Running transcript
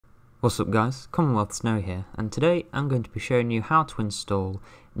What's up guys, Commonwealth Snow here, and today I'm going to be showing you how to install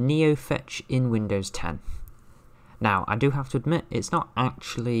Neofetch in Windows 10. Now, I do have to admit, it's not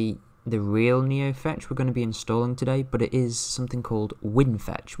actually the real Neofetch we're going to be installing today, but it is something called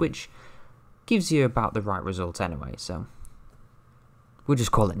Winfetch, which gives you about the right result anyway, so we'll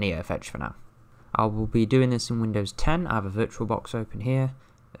just call it Neofetch for now. I will be doing this in Windows 10. I have a VirtualBox open here.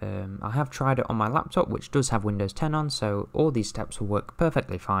 I have tried it on my laptop, which does have Windows 10 on, so all these steps will work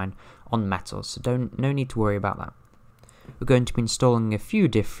perfectly fine on Metal, so no need to worry about that. We're going to be installing a few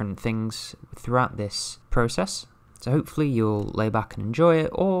different things throughout this process, so hopefully you'll lay back and enjoy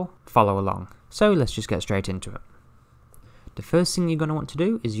it or follow along. So let's just get straight into it. The first thing you're going to want to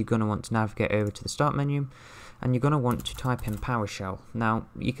do is you're going to want to navigate over to the Start menu, and you're going to want to type in PowerShell. Now,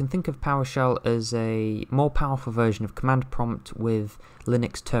 you can think of PowerShell as a more powerful version of command prompt with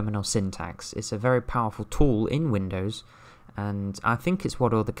Linux terminal syntax. It's a very powerful tool in Windows, and I think it's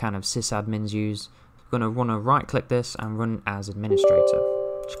what all the kind of sysadmins use. You're going to want to right click this and run as administrator.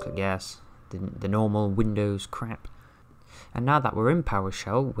 Just click yes, the normal Windows crap. And now that we're in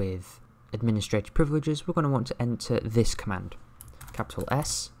PowerShell with administrator privileges, we're going to want to enter this command. Capital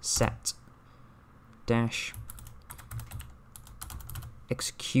S, set, dash,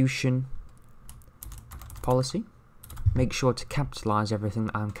 execution policy. Make sure to capitalize everything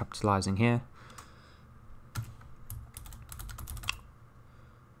that I'm capitalizing here.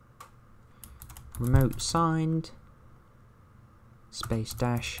 Remote signed, space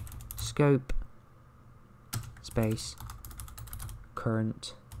dash, scope, space,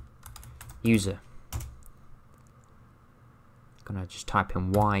 current user. Gonna just type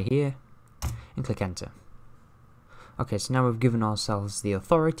in Y here and click enter. Okay, so now we've given ourselves the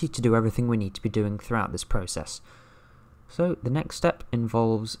authority to do everything we need to be doing throughout this process. So the next step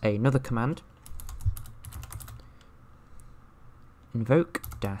involves another command. Invoke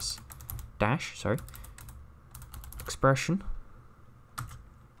expression,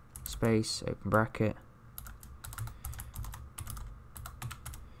 space, open bracket,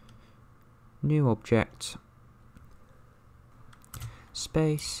 new object,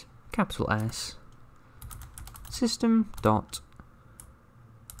 space, capital S,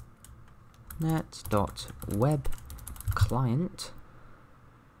 system.net.web client,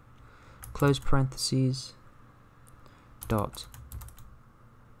 close parentheses, dot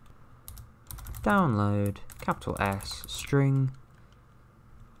download, capital S, string,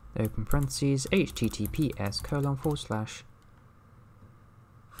 open parentheses, https://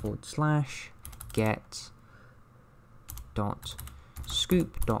 get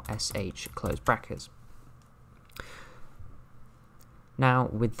scoop.sh, close brackets. Now,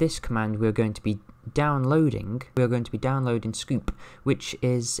 with this command, we are going to be downloading Scoop, which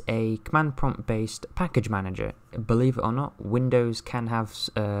is a command prompt based package manager. Believe it or not, Windows can have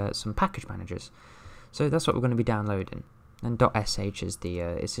some package managers, so that's what we're going to be downloading. And .sh is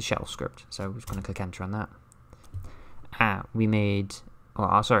it's a shell script, so we're just going to click enter on that. I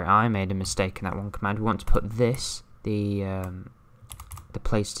made a mistake in that one command. We want to put this, the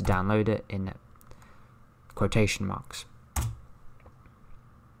place to download it, in quotation marks.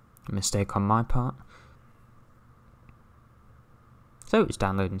 A mistake on my part. So it's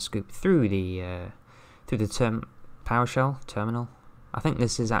downloading Scoop through the PowerShell terminal. I think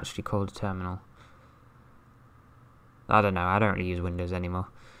this is actually called a terminal. I don't know, I don't really use Windows anymore.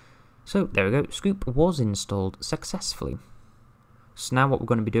 So there we go, Scoop was installed successfully. So now what we're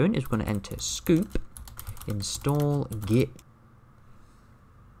going to be doing is we're going to enter Scoop install git.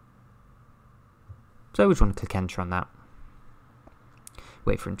 So we just want to click enter on that.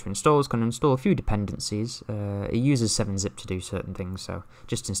 Wait for it to install. It's going to install a few dependencies. It uses 7-zip to do certain things, so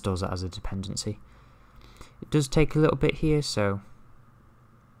just installs that as a dependency. It does take a little bit here, so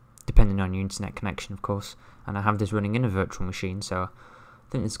depending on your internet connection, of course. And I have this running in a virtual machine, so I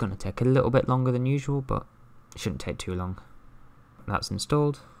think it's going to take a little bit longer than usual, but it shouldn't take too long. That's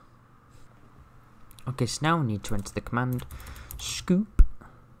installed. Okay, so now we need to enter the command scoop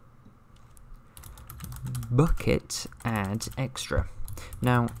bucket add extra.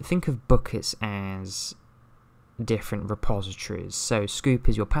 Now, think of buckets as different repositories. So Scoop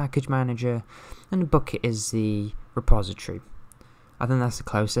is your package manager, and a bucket is the repository. I think that's the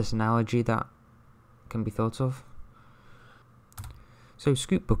closest analogy that can be thought of. So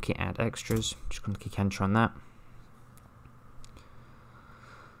Scoop bucket add extras. Just going to click enter on that.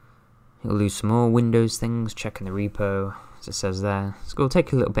 It'll lose some more Windows things, checking the repo, as it says there. So it'll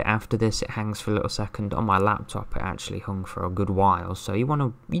take a little bit after this. It hangs for a little second. On my laptop, it actually hung for a good while, so you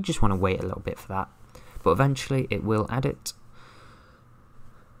just want to wait a little bit for that. But eventually, it will add it.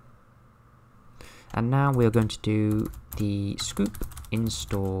 And now we're going to do the scoop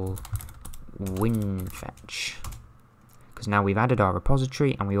install Winfetch, because now we've added our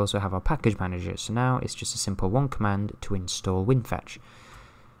repository and we also have our package manager, so now it's just a simple one command to install Winfetch.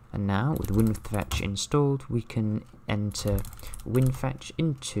 And now with Winfetch installed, we can enter Winfetch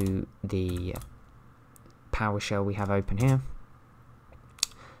into the PowerShell we have open here,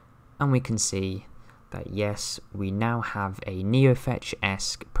 and we can see that yes, we now have a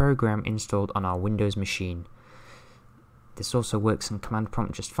Neofetch-esque program installed on our Windows machine. This also works in command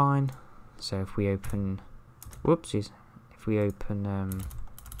prompt just fine. So if we open, if we open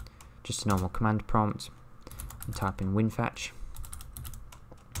just a normal command prompt and type in Winfetch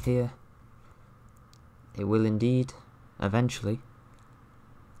here, it will indeed eventually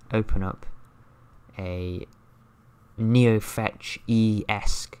open up a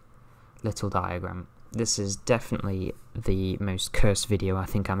Neofetch-esque little diagram. This is definitely the most cursed video I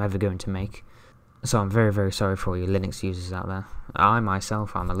think I'm ever going to make, so I'm very, very sorry for you Linux users out there. I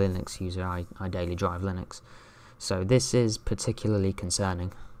myself am a Linux user, I daily drive Linux, so this is particularly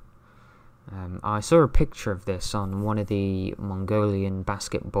concerning. I saw a picture of this on one of the Mongolian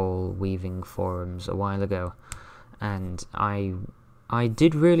basketball weaving forums a while ago, and I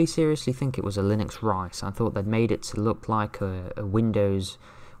did really seriously think it was a Linux rice. I thought they'd made it to look like a Windows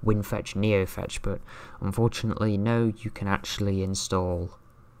Winfetch Neofetch, but unfortunately no, you can actually install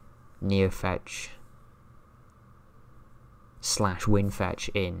Neofetch / Winfetch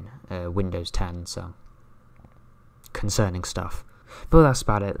in Windows 10, so concerning stuff. But that's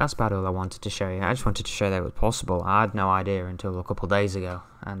about it. That's about all I wanted to show you. I just wanted to show that it was possible. I had no idea until a couple of days ago,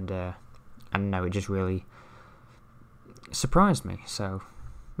 and I don't know, it just really surprised me. So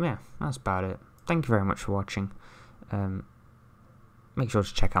yeah, that's about it. Thank you very much for watching. Make sure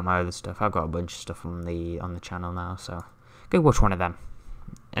to check out my other stuff. I've got a bunch of stuff on the channel now, so go watch one of them.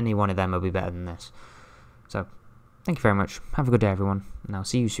 Any one of them will be better than this. So thank you very much. Have a good day, everyone, and I'll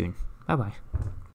see you soon. Bye bye.